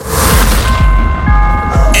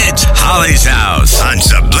Holly's House on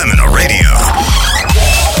Subliminal Radio.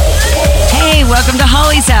 Hey, welcome to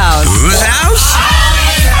Holly's House. Whose house?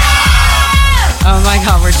 Oh my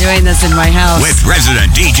God, we're doing this in my house. With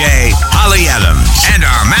resident DJ Holly Adams and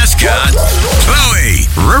our mascot,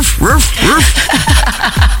 Chloe. Roof, roof, roof.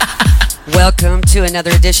 Welcome to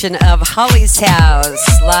another edition of Holly's House,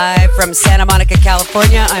 live from Santa Monica,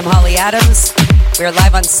 California. I'm Holly Adams. We're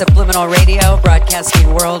live on Subliminal Radio,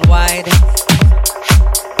 broadcasting worldwide.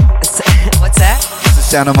 What's that? It's the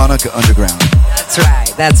Santa Monica Underground.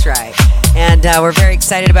 That's right. And we're very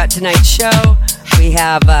excited about tonight's show. We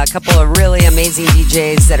have a couple of really amazing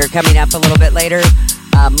DJs that are coming up a little bit later.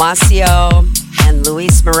 Masio and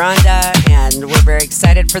Luis Miranda, and we're very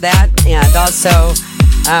excited for that. And also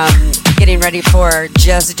getting ready for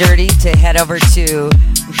Just Dyrti to head over to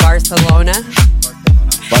Barcelona.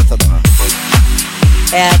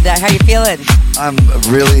 And how you feeling? I'm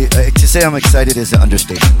really, to say I'm excited is an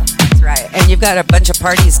understatement. That's right. And you've got a bunch of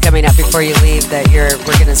parties coming up before you leave that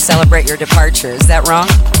we're going to celebrate your departure. Is that wrong?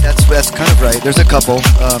 That's kind of right. There's a couple.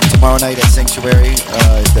 Tomorrow night at Sanctuary,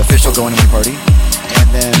 the official going away party. And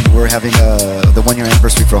then we're having the 1 year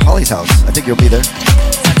anniversary for Holly's House. I think you'll be there.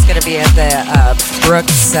 That's going to be at the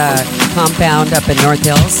Brooks compound up in North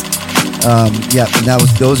Hills. Yeah, and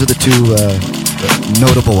those are the two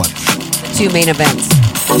notable ones. Two main events.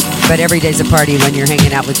 But every day's a party when you're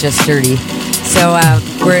hanging out with Just Dyrti. So are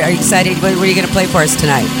you excited? What are you going to play for us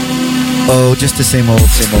tonight? Oh, just the same old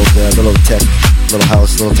little tech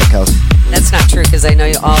house. That's not true, because I know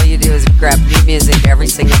all you do is grab new music every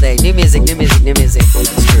single day. New music.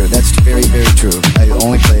 That's true. That's very, very true. I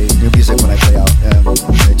only play new music when I play out,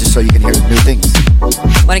 just so you can hear new things.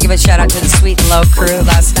 I want to give a shout out to the Sweet and Low crew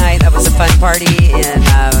last night. That was a fun party in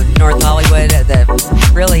North Hollywood at the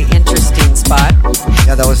really interesting spot.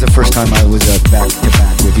 Yeah, that was the first time I was back to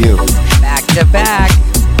back with you. Back to back.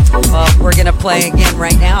 Well, we're going to play again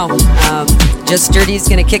right now. Just Dyrti's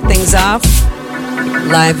going to kick things off.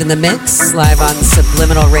 Live in the mix, live on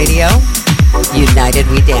Subliminal Radio. United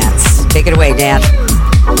We Dance. Take it away, Dan.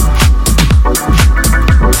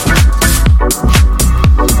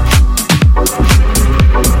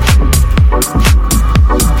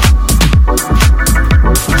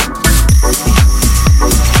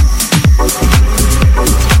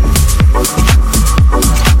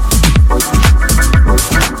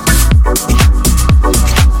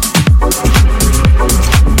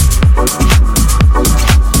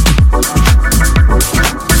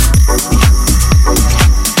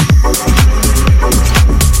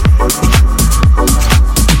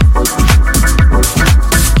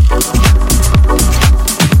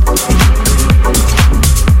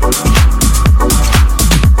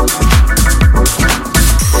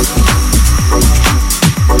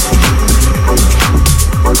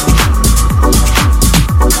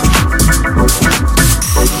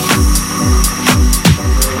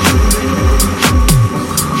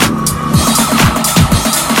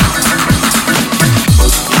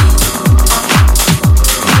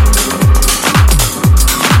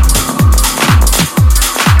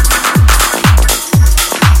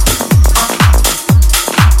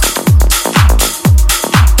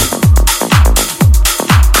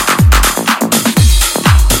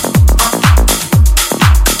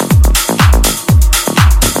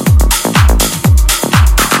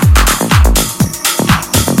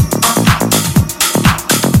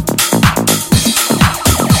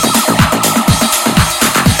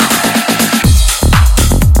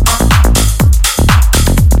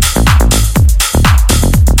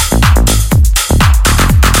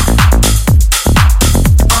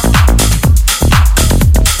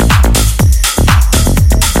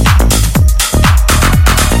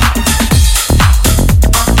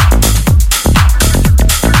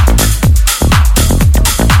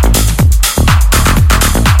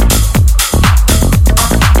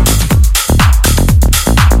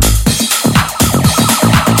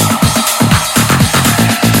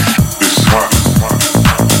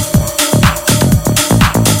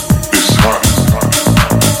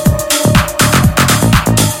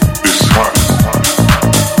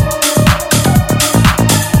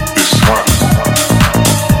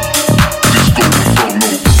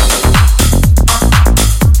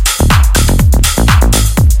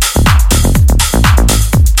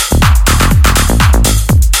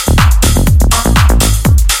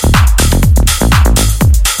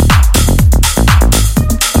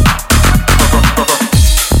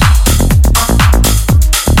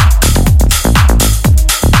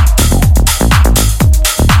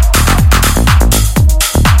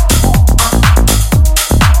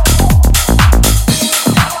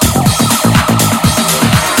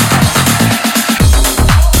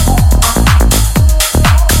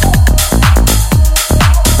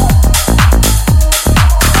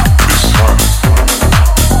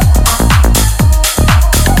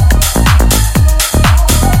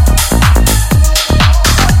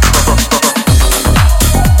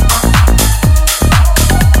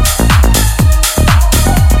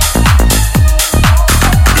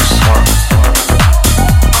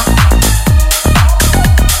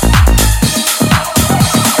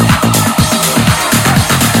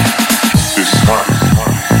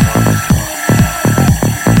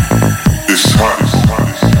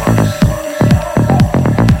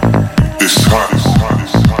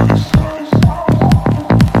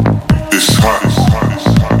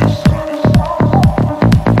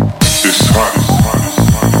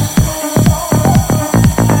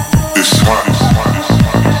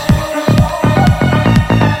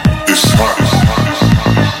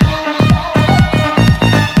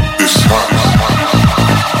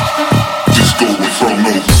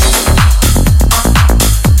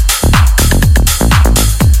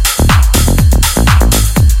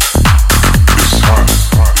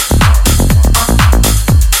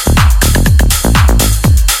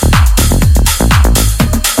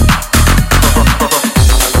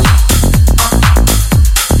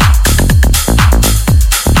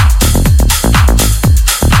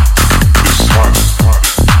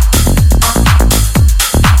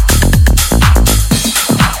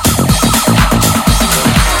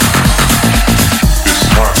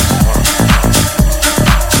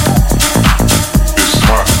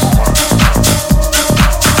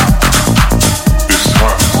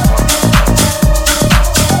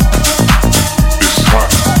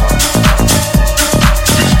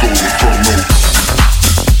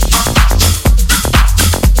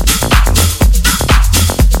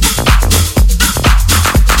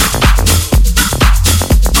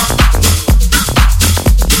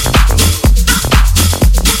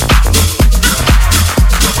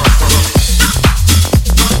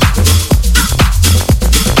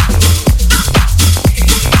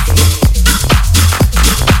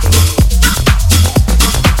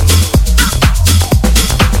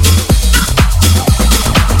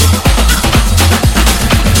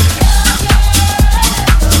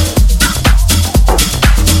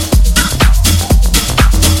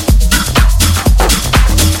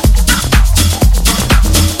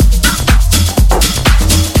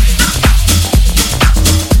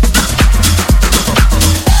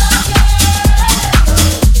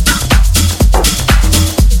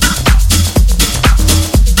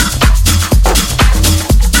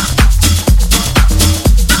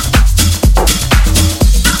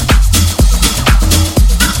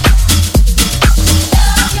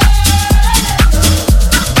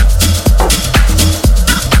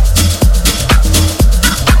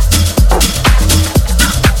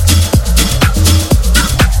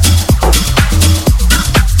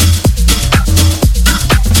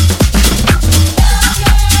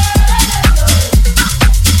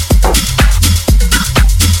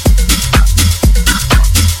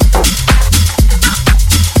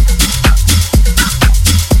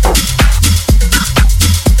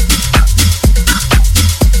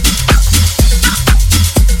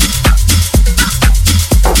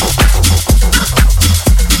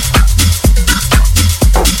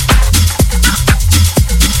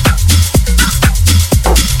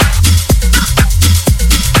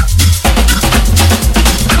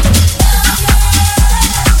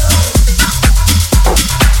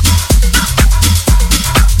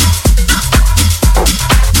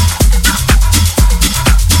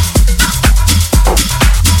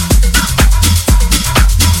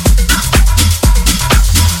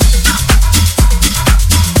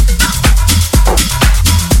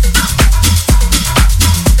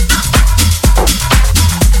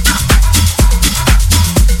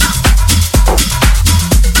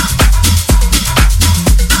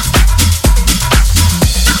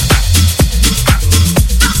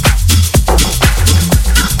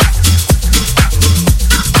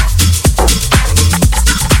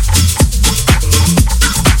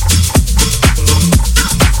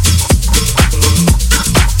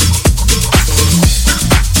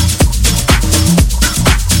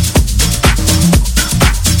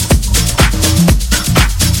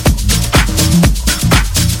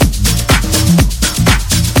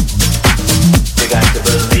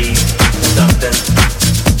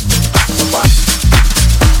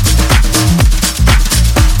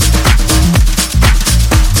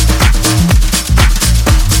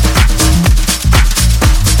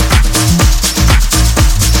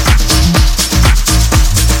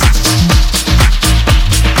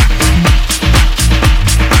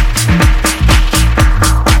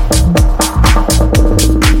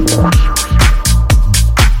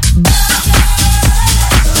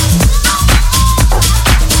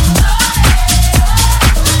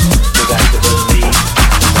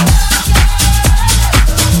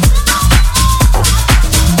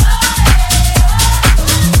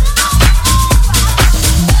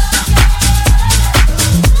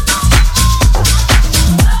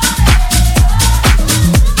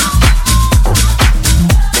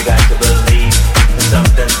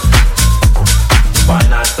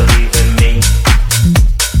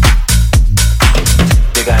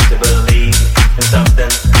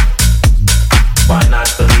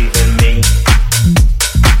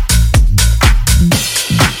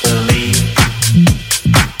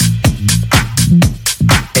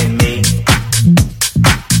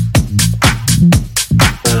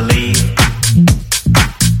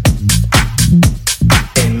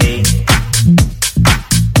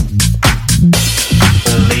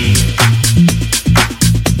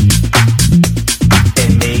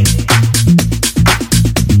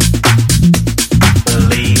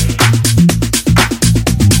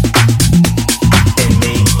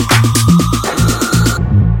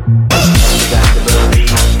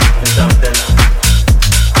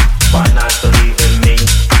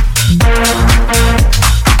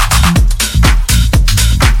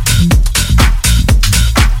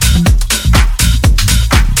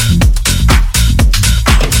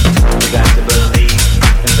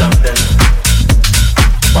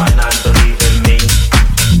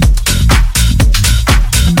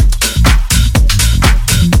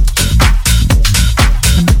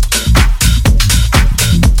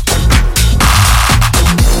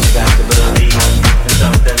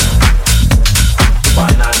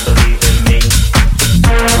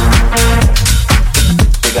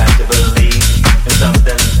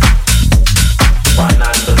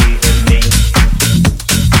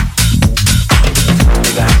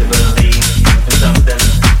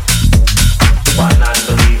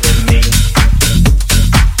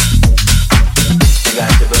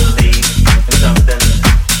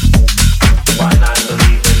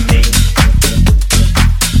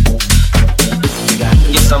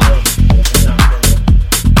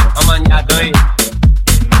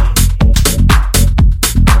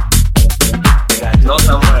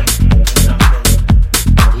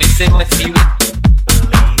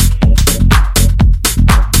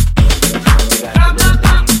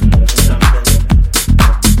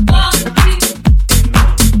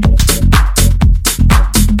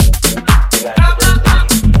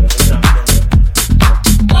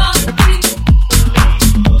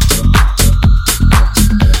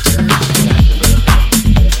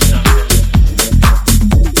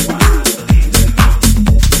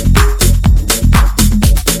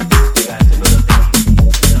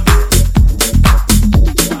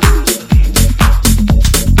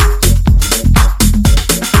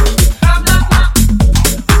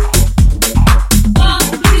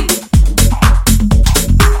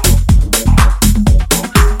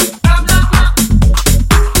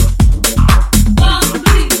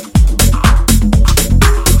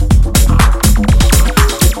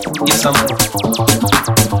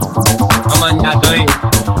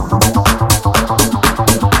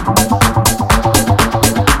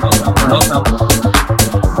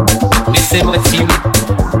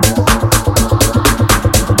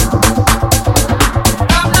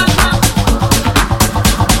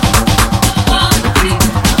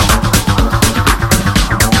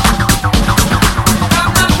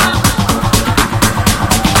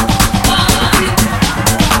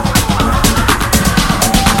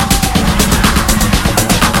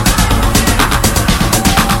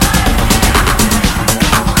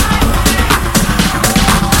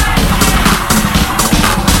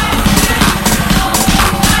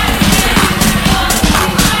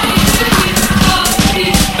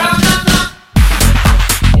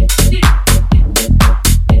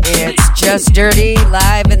 Just Dyrti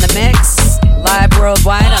live in the mix, live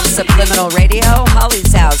worldwide on Subliminal Radio,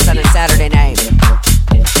 Holly's house on a Saturday night.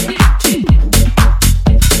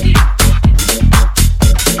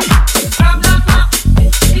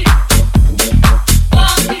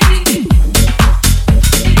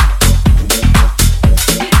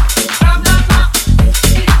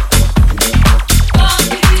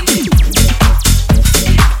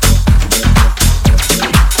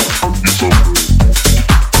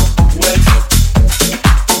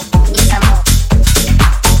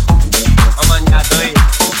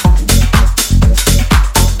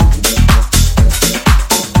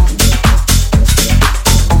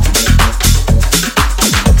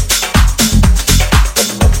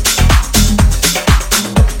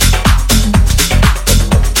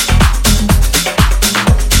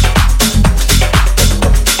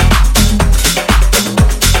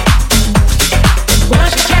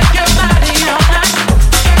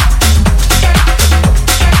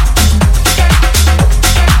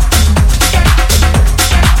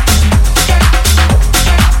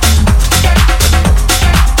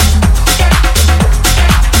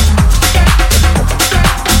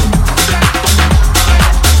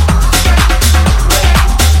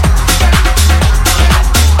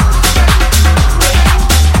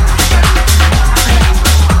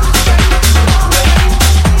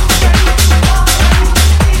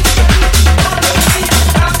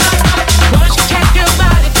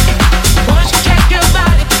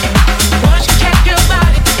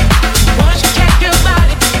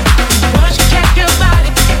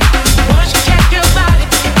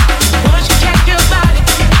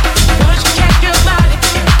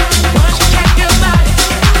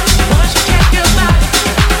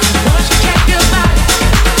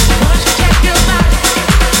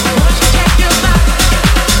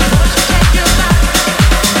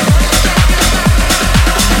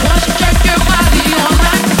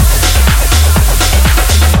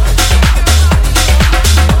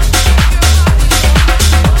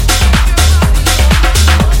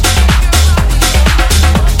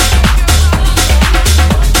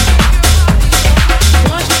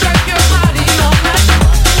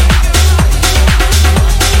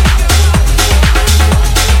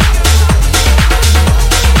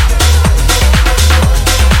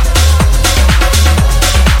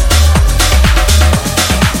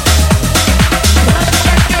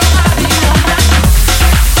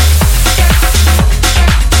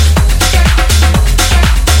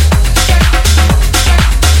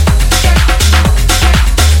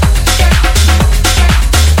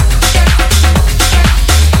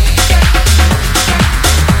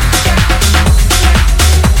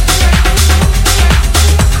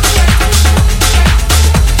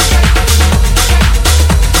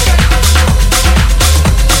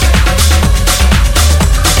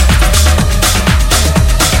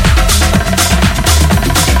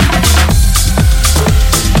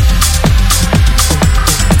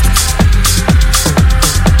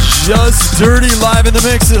 Just Dyrti live in the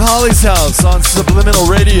mix at Holly's house on Subliminal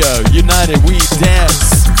Radio. United We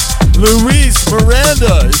Dance. Luis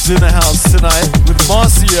Miranda is is in the house tonight with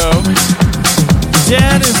Marcio.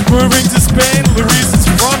 Dan is moving to Spain. Luis is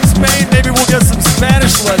from Spain. Maybe we'll get some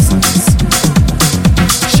Spanish lessons.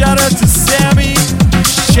 Shout out to Sammy,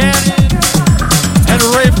 Shannon, and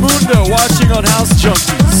Raymundo watching on House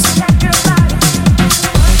Junkies.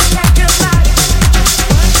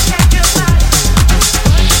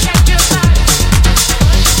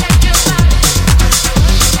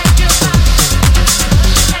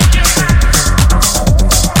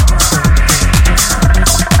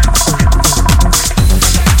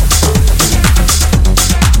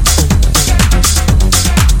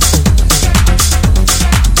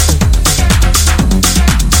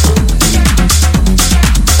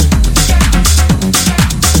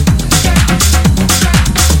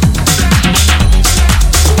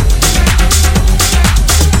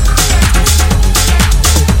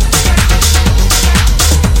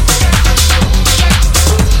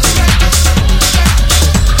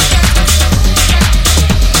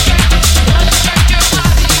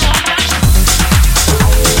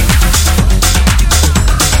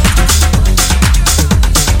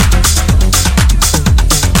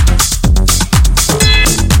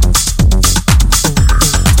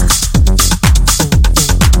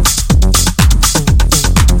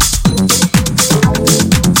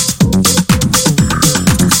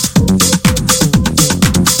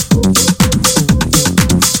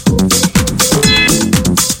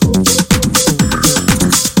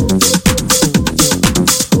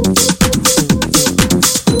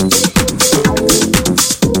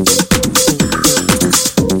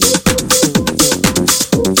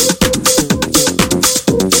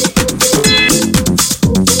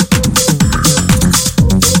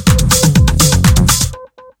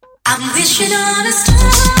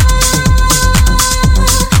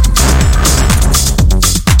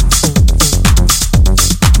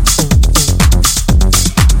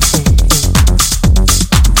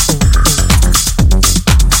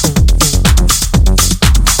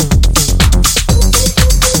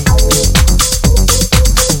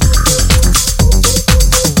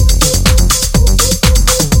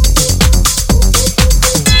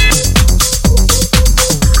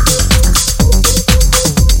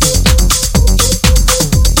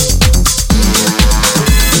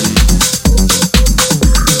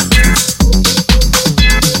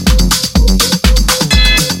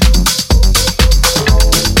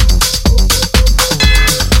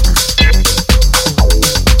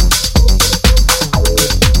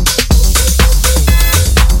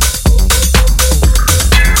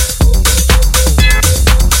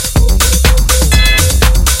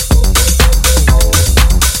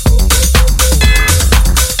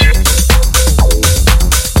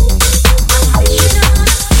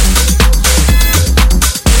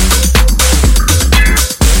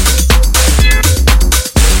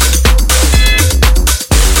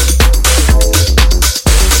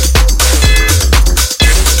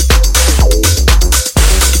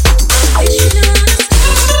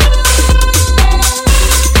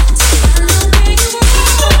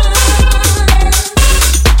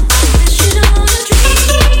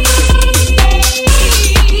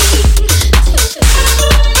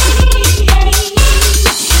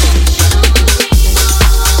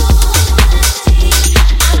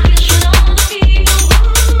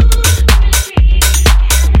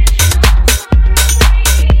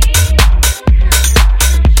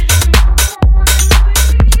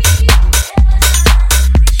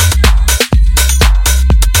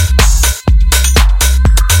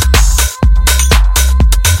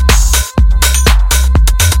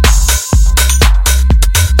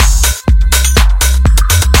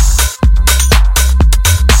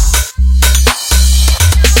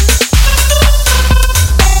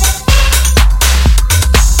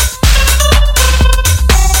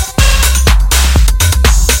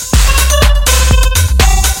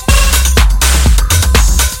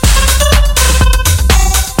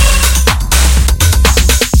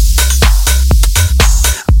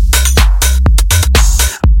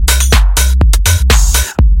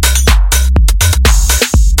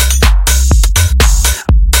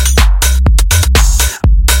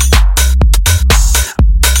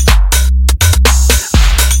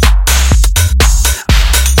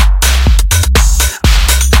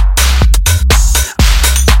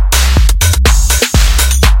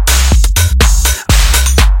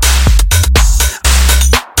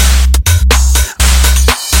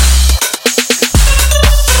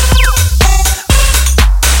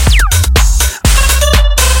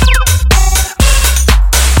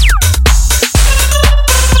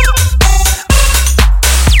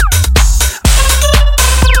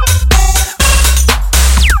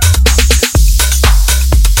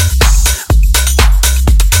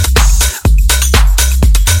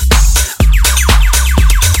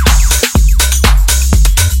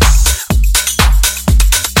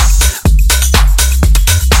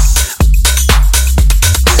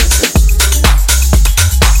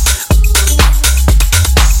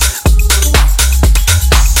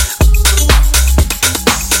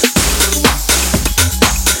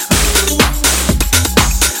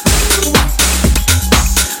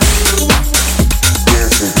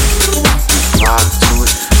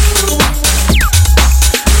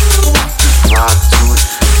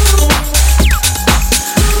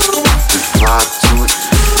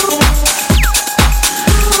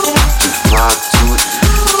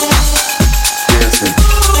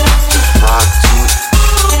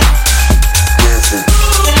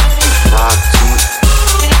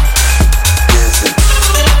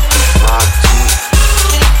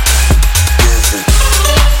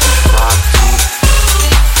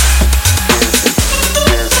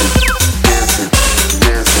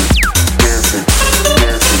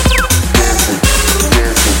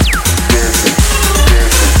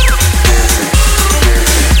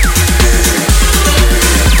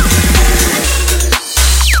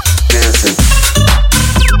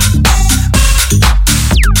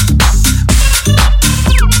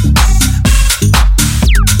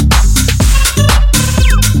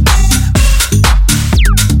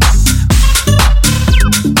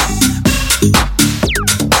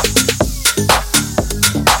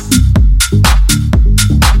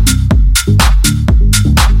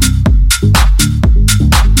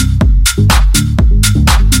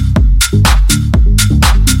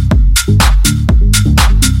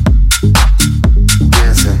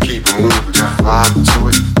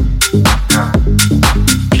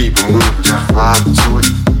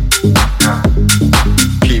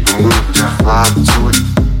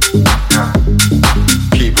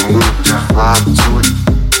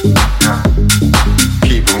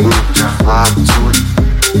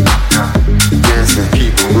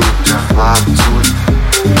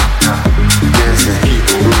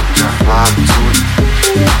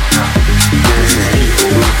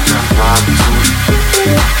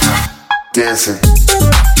 dancing.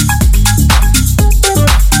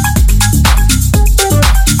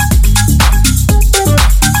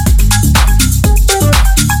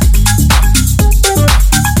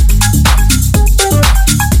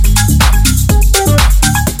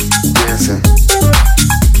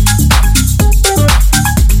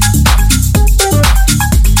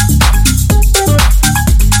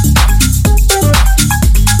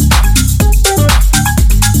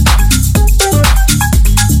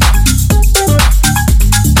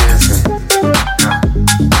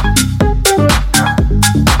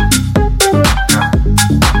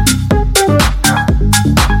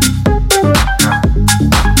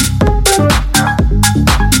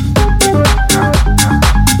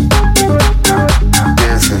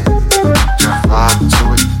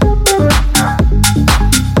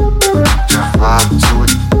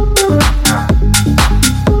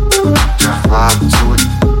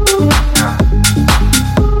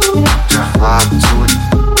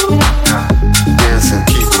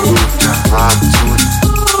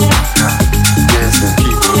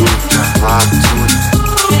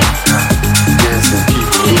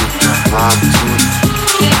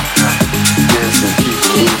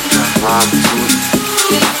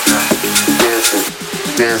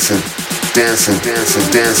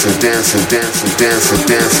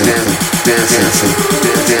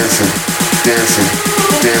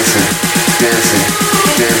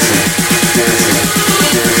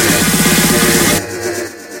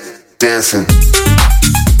 Dancing.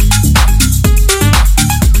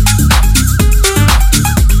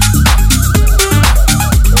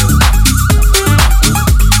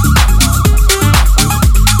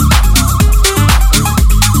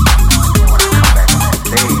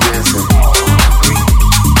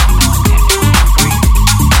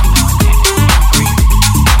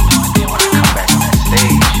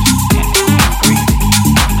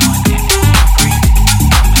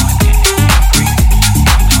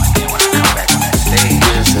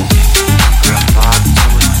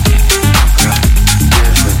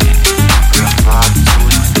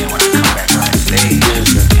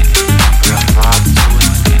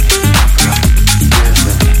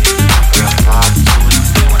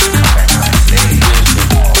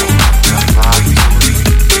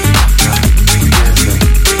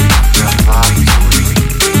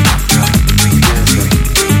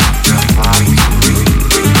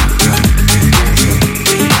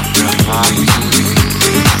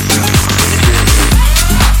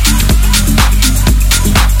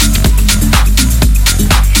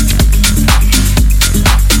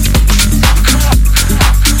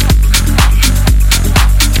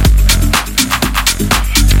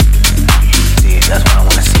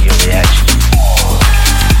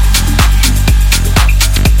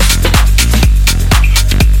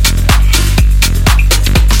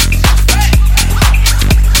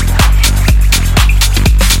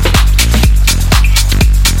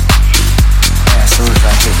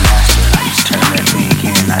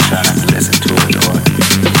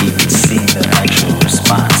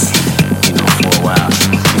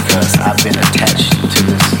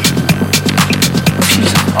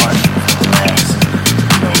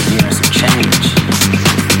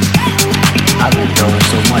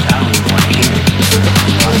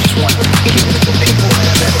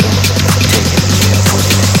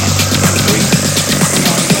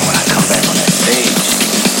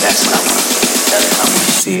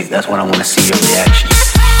 That's what I want to see your reaction.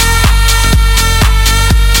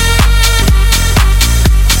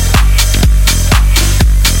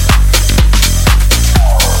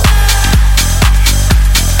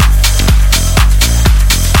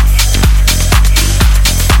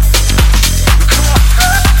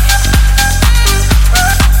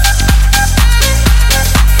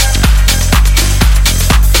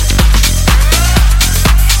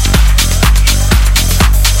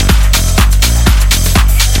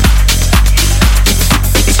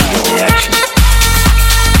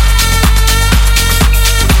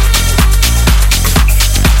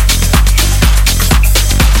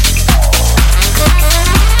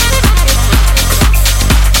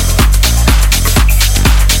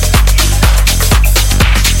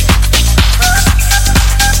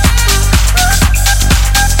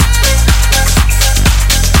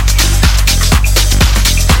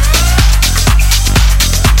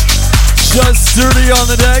 Just Dyrti on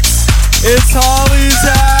the decks. It's Holly's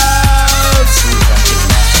house.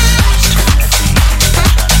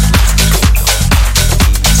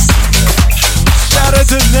 Shout out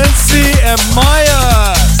to Nancy and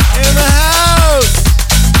Maya in the house.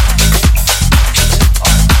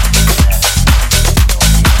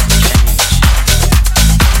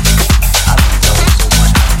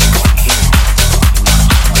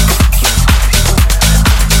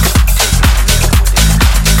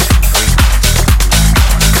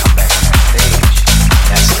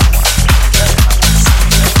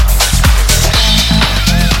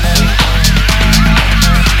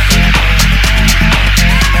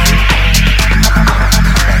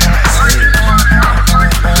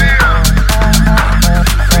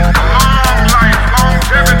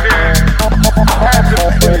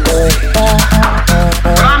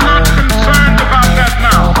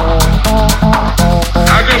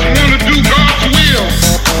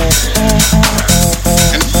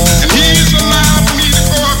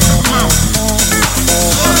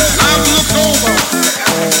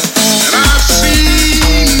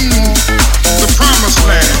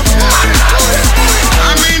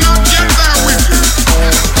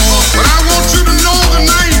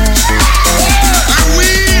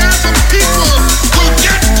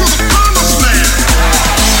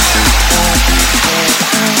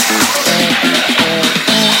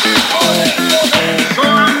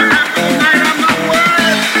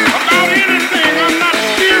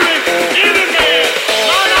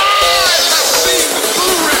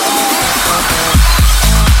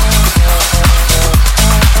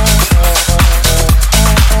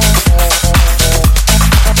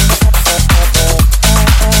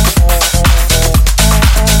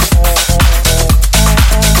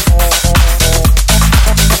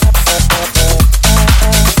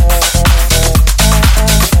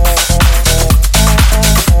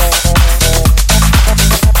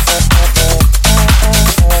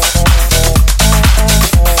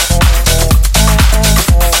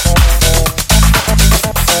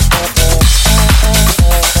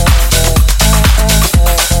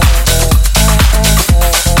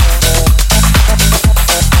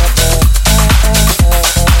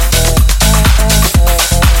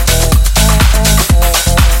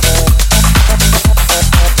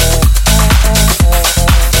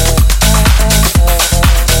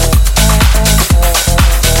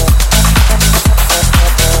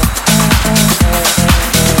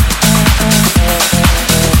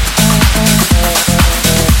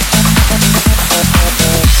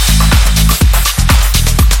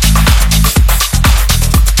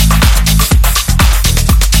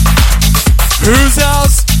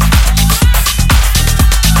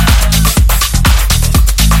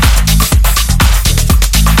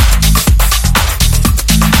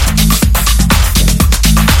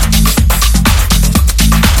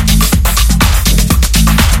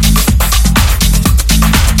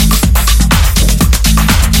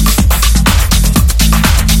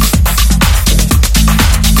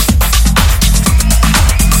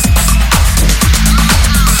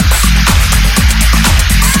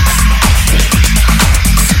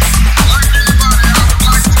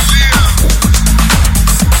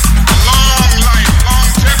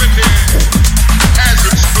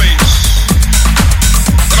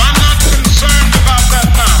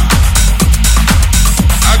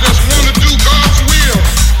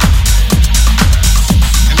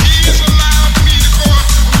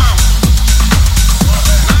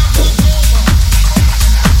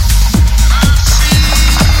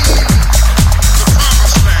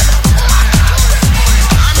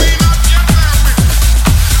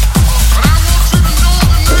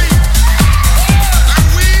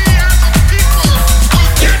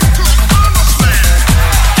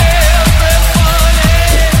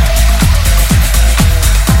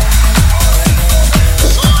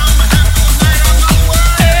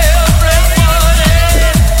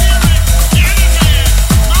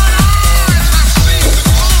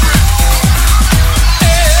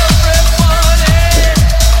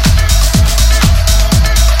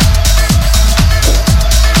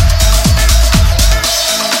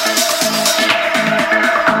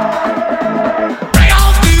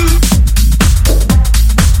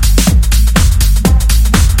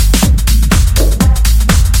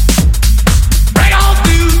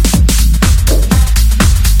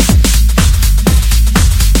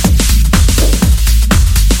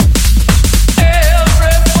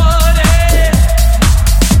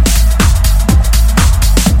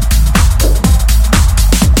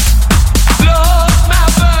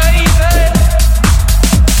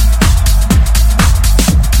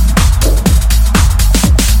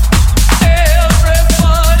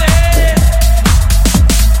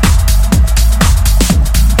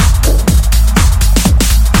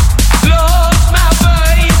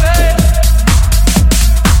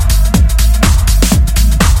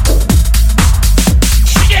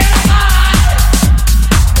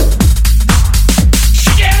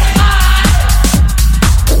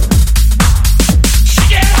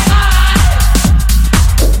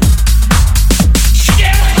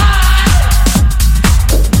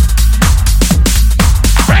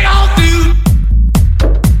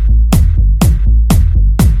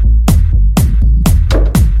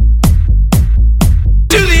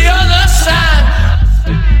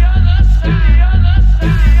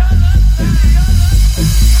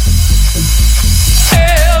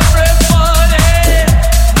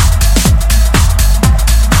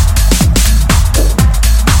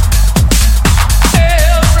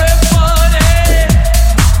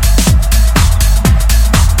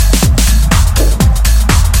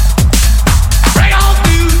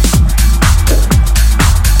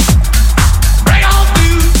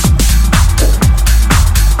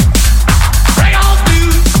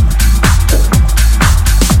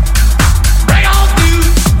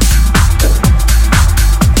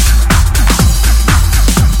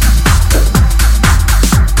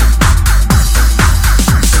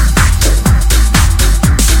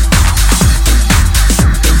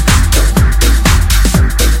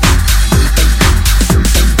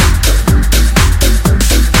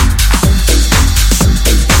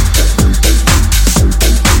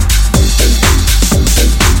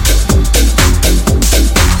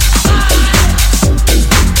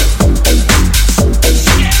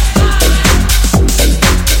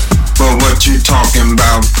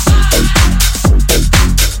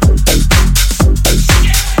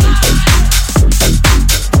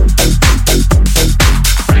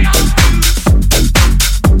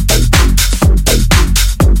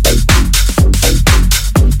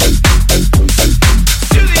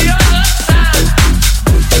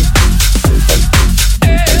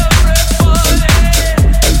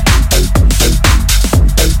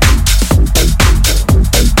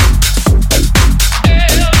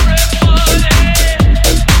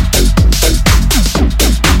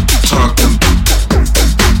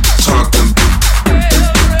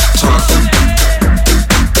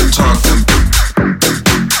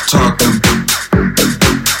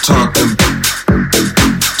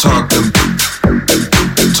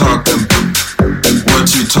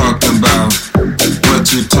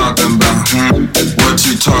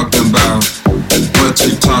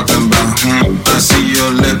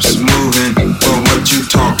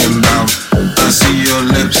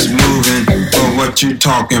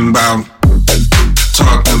 talking about?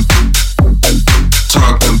 Talking,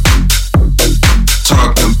 talking,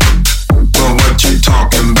 talking. But what you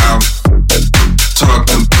talking about?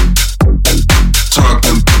 Talking,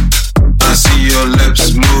 talking. I see your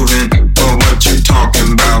lips moving. But what you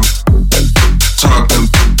talking about? Talking,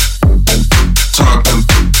 talking,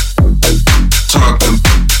 talking.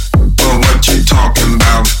 But what you talking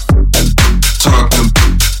about? Talking,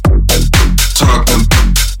 talking.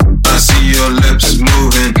 I see your lips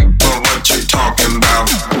moving. But what you talking about?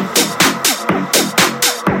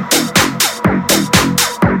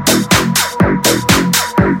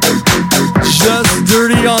 Just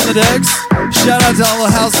Dyrti on the decks. Shout out to all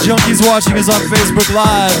the house junkies watching us on Facebook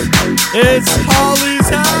Live. It's Holly's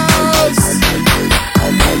house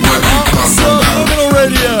on Subliminal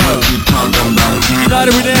Radio.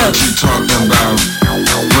 United we dance. What you talking about?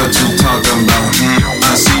 What you talking about?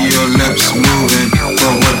 I see your lips moving.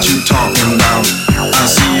 But what you talking about? I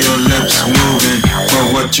see your lips moving.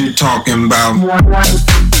 But what you talking about? But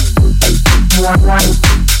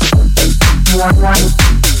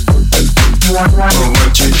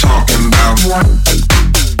what you talking about?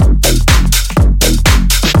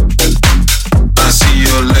 I see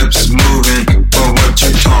your lips moving. But what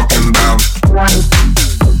you talking about? But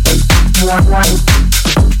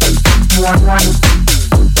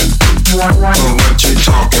what you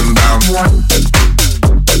talking about?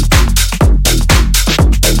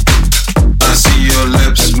 I see your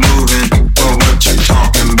lips moving. But what you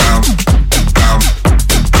talking about?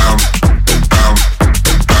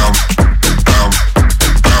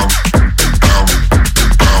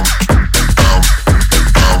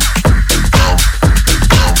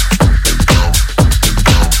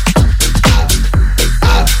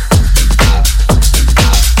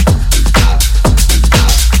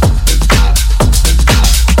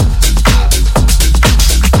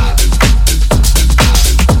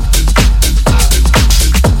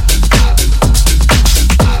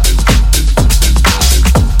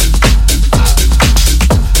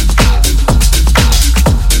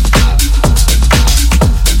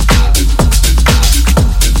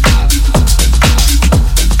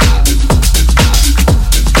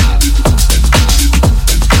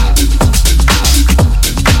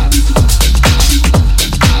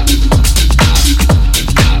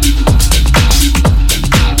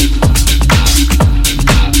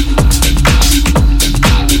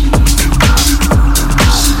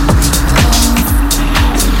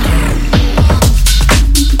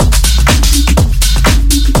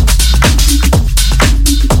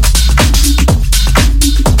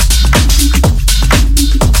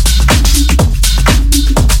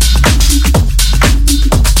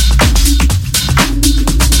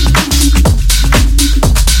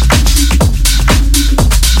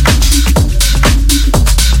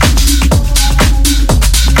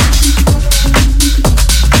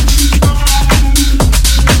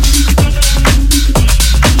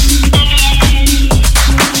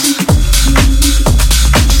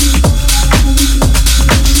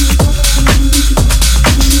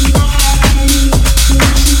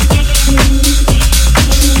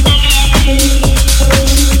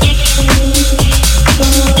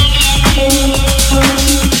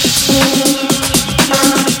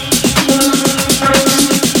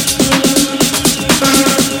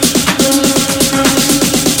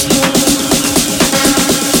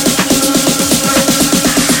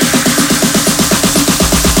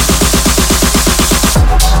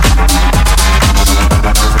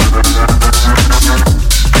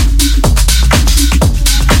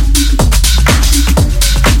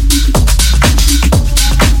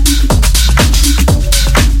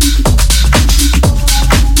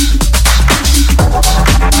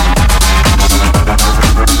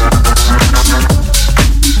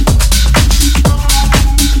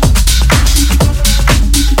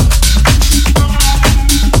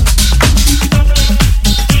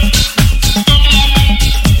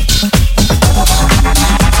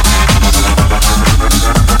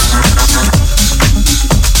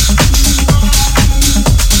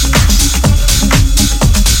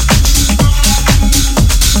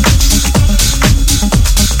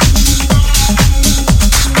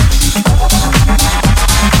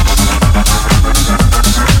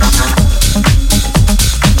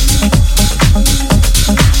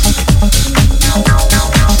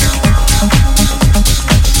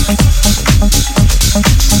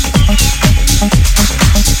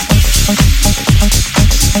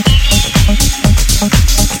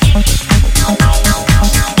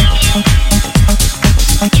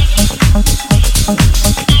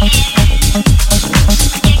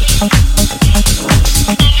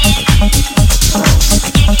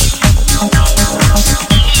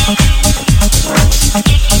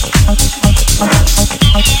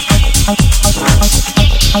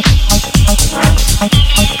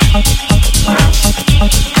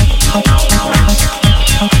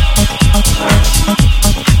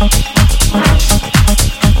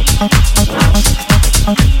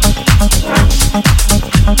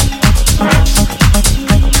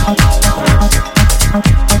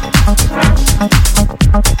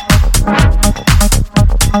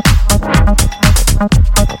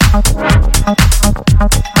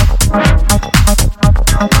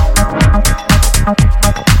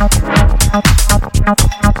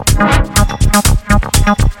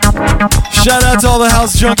 Shout out to all the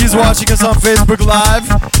house junkies watching us on Facebook Live.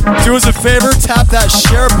 Do us a favor, tap that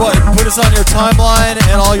share button, put us on your timeline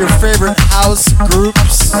and all your favorite house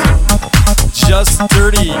groups. Just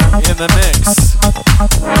Dyrti in the mix.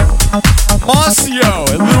 Marcio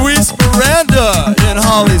and Luis Miranda in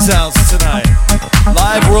Holly's house tonight.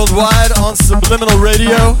 Live worldwide on Subliminal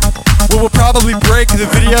Radio. We will probably break the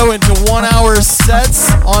video into 1 hour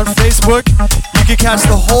sets on Facebook. You can catch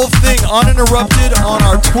the whole thing uninterrupted on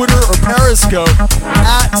our Twitter or Periscope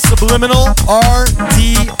at Subliminal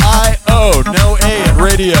RDIO. No A in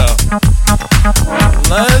radio.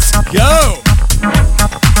 Let's go!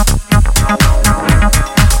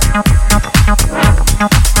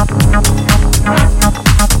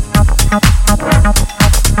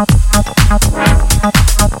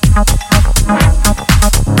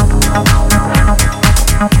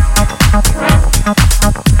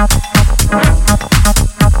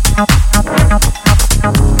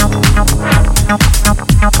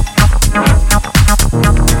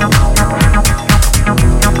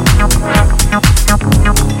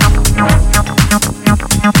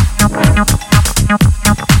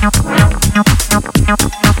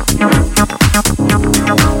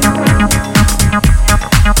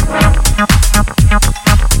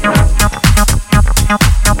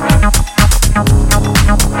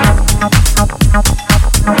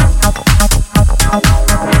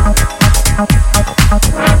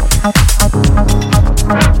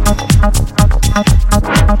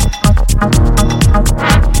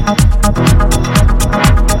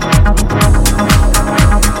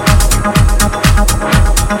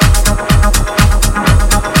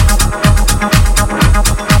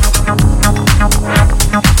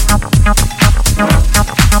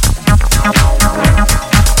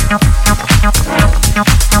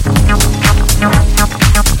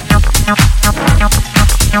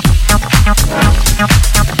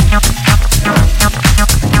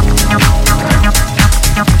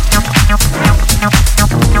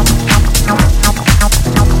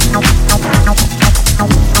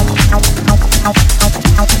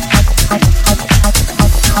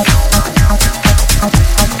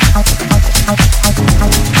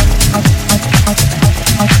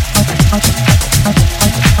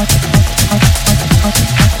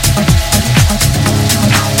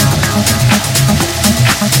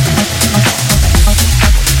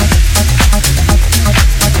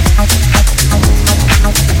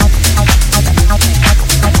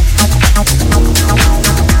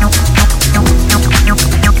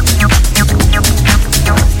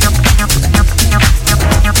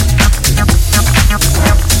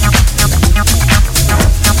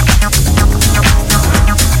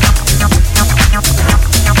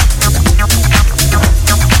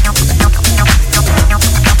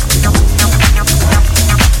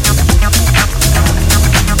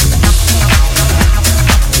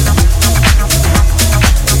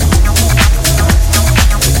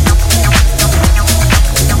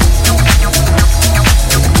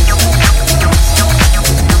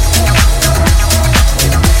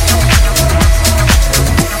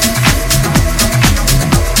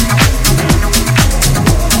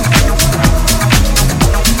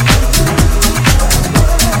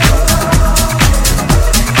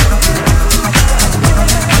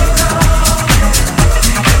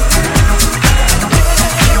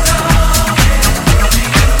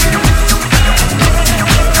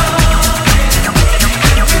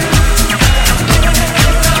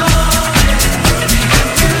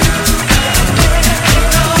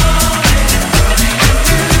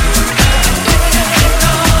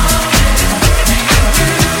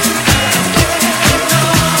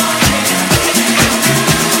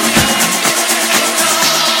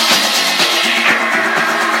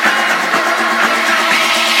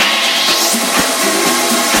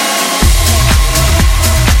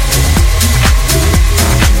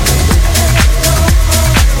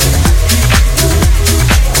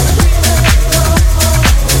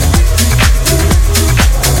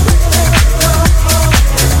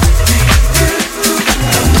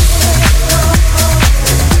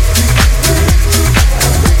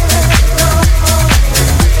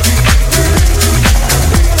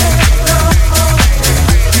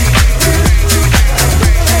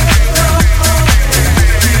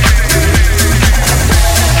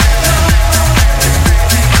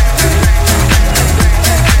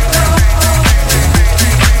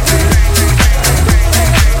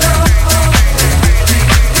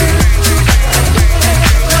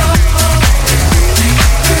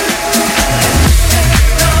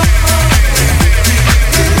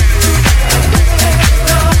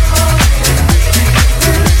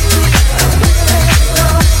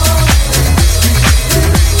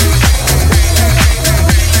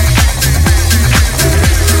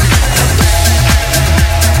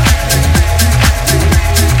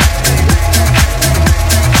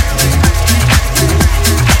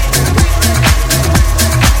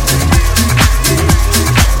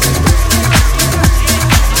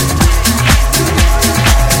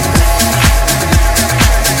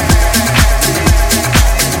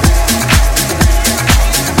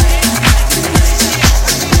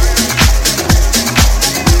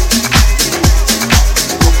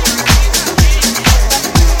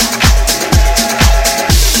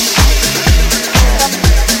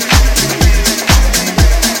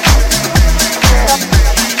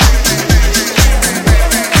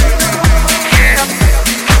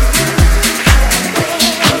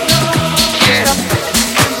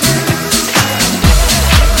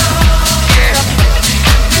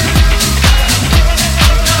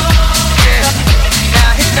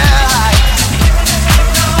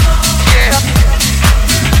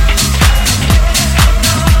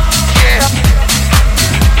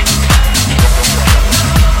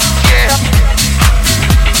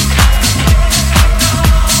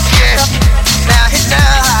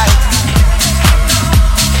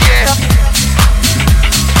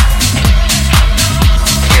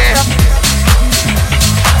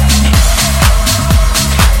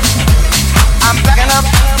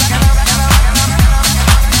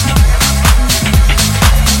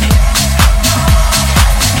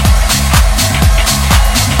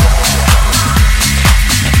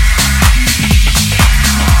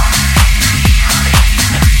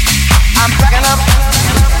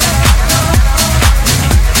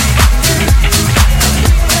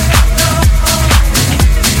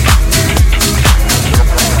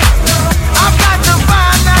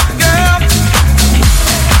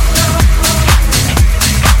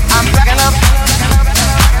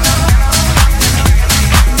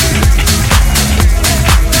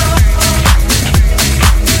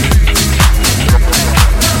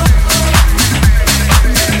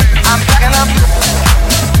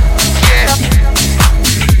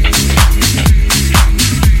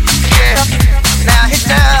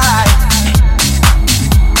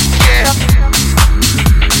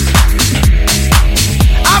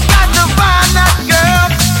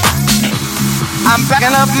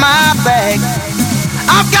 my bag.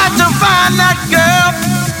 I've got to find that girl.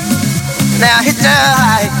 Now hit the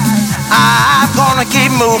high. I'm gonna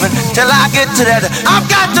keep moving till I get to that. I've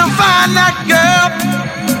got to find that girl.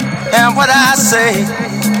 And what I say,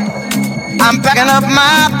 I'm packing up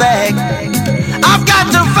my bag. I've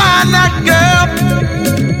got to find that girl.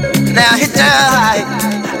 Now hit the high.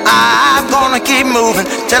 I'm gonna keep moving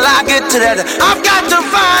till I get to that. I've got to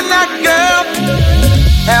find that girl.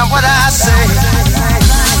 And what I say,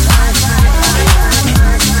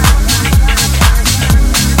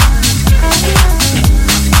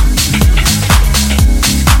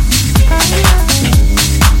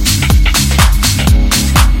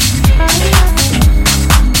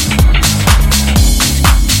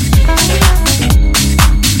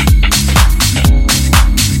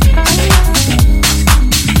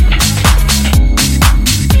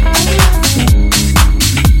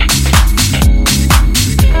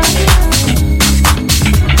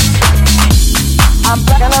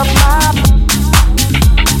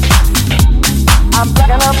 I'm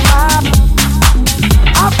packing up my,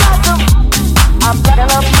 I've got to, I'm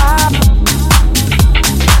packing up my,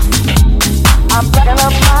 I'm packing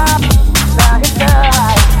up my, now hit the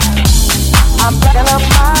high. I'm packing up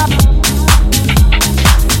my,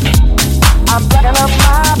 I'm packing up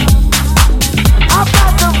my.